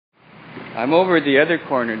I'm over at the other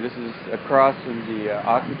corner. This is across from the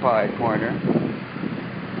occupied corner.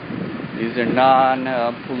 These are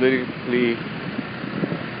non-politically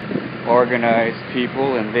organized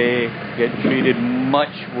people, and they get treated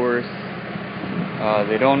much worse.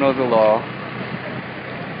 They don't know the law.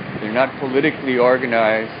 They're not politically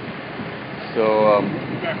organized, so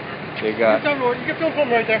they got. You can film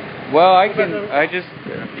right there. Well, I just,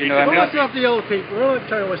 you know, I'm not. Off the yellow tape. We're not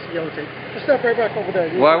trying to waste the yellow tape. Just step right back over there.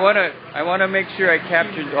 Well, I wanna make sure I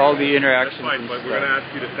captured all the interactions. That's fine, but we're gonna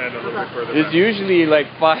ask you to stand a little bit further. It's usually like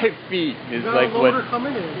 5 feet. Is like what.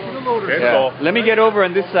 Coming in. See the loader. Okay, Yeah. so Let me get over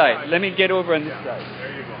on this side. Let me get over on this side.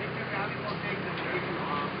 there you go.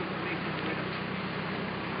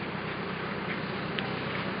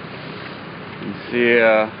 You see,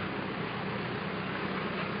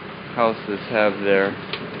 houses have their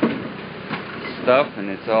stuff, and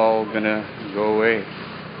it's all gonna go away.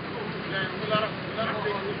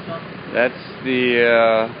 That's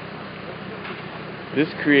the.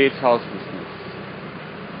 This creates houselessness.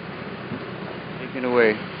 Taken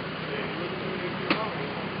away.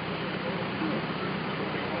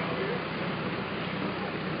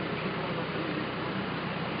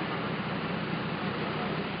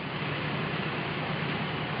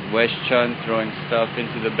 West Chun throwing stuff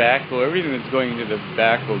into the backhoe. Everything that's going into the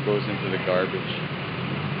backhoe goes into the garbage.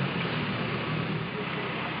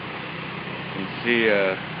 You can see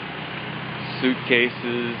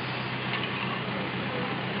suitcases.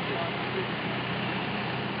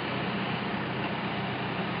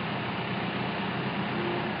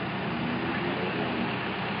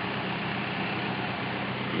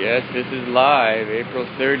 Yes, this is live, April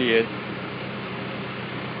 30th.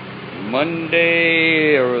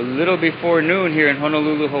 Monday, or a little before noon here in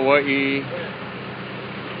Honolulu, Hawaii.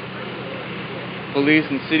 Police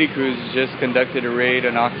and city crews just conducted a raid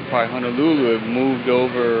on Occupy Honolulu. Have moved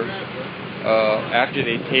over after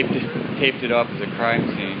they taped it off as a crime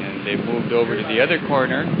scene, and they moved over to the other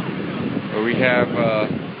corner where we have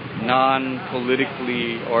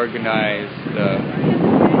non-politically organized their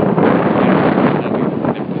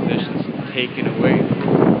positions taken away.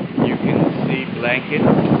 You can see blankets.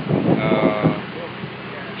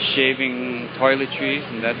 Shaving toiletries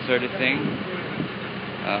and that sort of thing,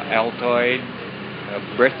 Altoid,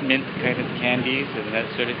 breath mint kind of candies and that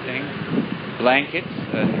sort of thing, blankets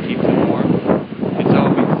to keep them warm. It's all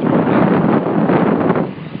being thrown out.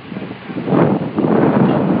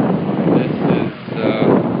 This is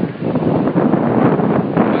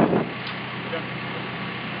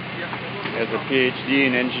has a PhD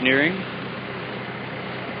in engineering.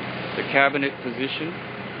 The cabinet position.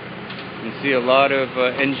 You see a lot of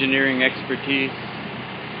engineering expertise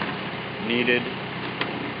needed.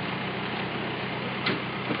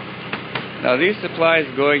 Now these supplies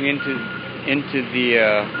going into the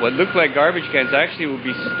what look like garbage cans actually will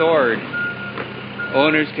be stored.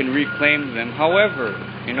 Owners can reclaim them. However,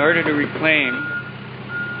 in order to reclaim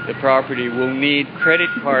the property, we'll need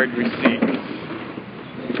credit card receipts.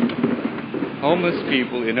 Homeless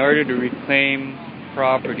people, in order to reclaim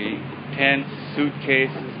property, tents,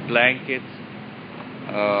 suitcases, blankets,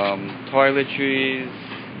 toiletries,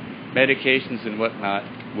 medications and whatnot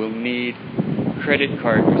will need credit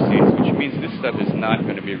card receipts, which means this stuff is not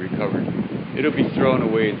going to be recovered. It'll be thrown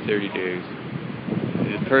away in 30 days.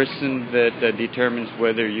 The person that determines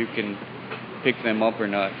whether you can pick them up or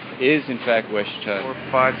not is in fact West Chun. 4,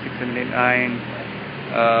 5, 6, 7, 8, 9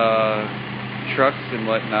 trucks and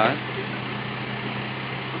whatnot.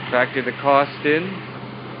 Factor the cost in.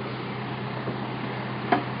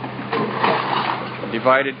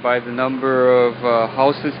 Divided by the number of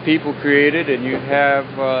houses people created, and you have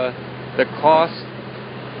the cost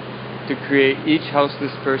to create each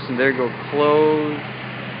houseless person. There go clothes.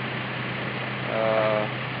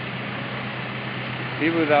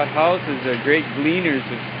 People without houses are great gleaners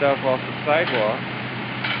of stuff off the sidewalk.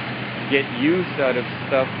 Get use out of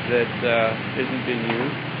stuff that isn't being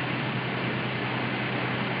used.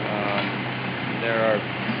 There are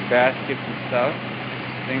baskets and stuff,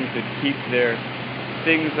 things that keep their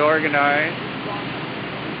things organized,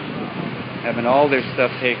 having all their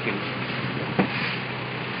stuff taken.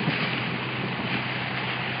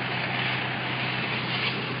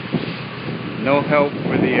 No help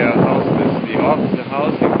for the houseless. The Office of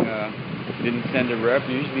Housing didn't send a rep.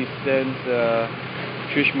 Usually sends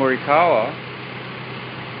Trish Morikawa,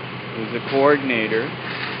 who's a coordinator,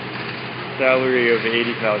 salary of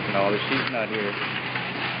 $80,000. She's not here.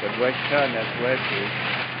 But West Chun, that's Wesley.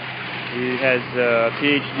 He has a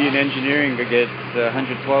PhD in engineering but gets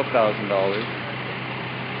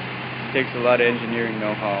 $112,000. Takes a lot of engineering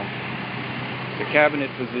know-how. The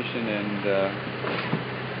cabinet position and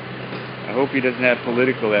I hope he doesn't have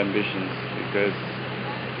political ambitions, because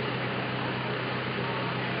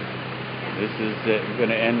this is going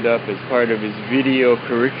to end up as part of his video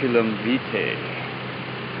curriculum vitae.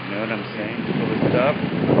 You know what I'm saying? Full of stuff.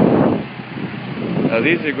 Now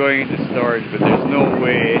these are going into storage, but there's no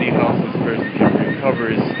way any houseless person can recover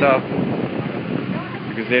his stuff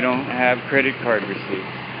because they don't have credit card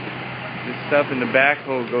receipts. This stuff in the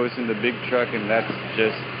backhoe goes in the big truck, and that's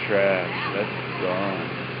just trash. That's gone.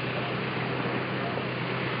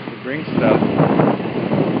 They bring stuff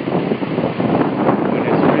when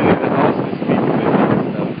it's really the houseless people that need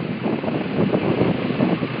stuff.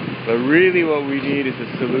 But really what we need is a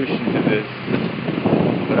solution to this.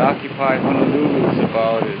 What Occupy Honolulu is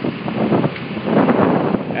about is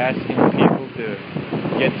asking people to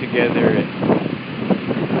get together and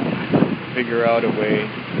figure out a way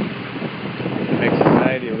to make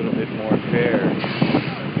society a little bit more fair,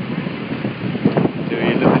 to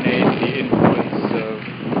eliminate the influence of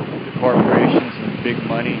the corporations and big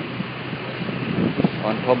money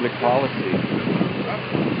on public policy.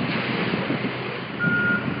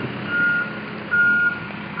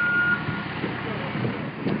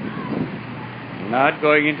 Not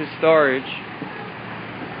going into storage,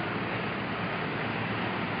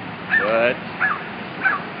 but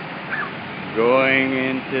going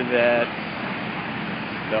into that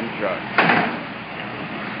dump truck.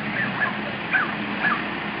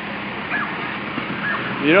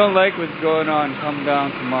 If you don't like what's going on, come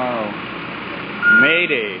down tomorrow. May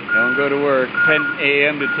Day. Don't go to work. 10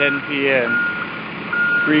 a.m. to 10 p.m.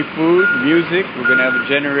 Free food, music. We're going to have a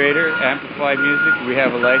generator, amplified music. We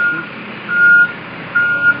have a license.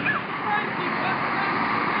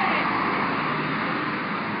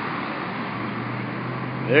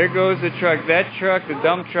 There goes the truck. That truck, the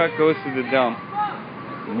dump truck, goes to the dump.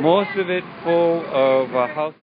 Most of it full of house.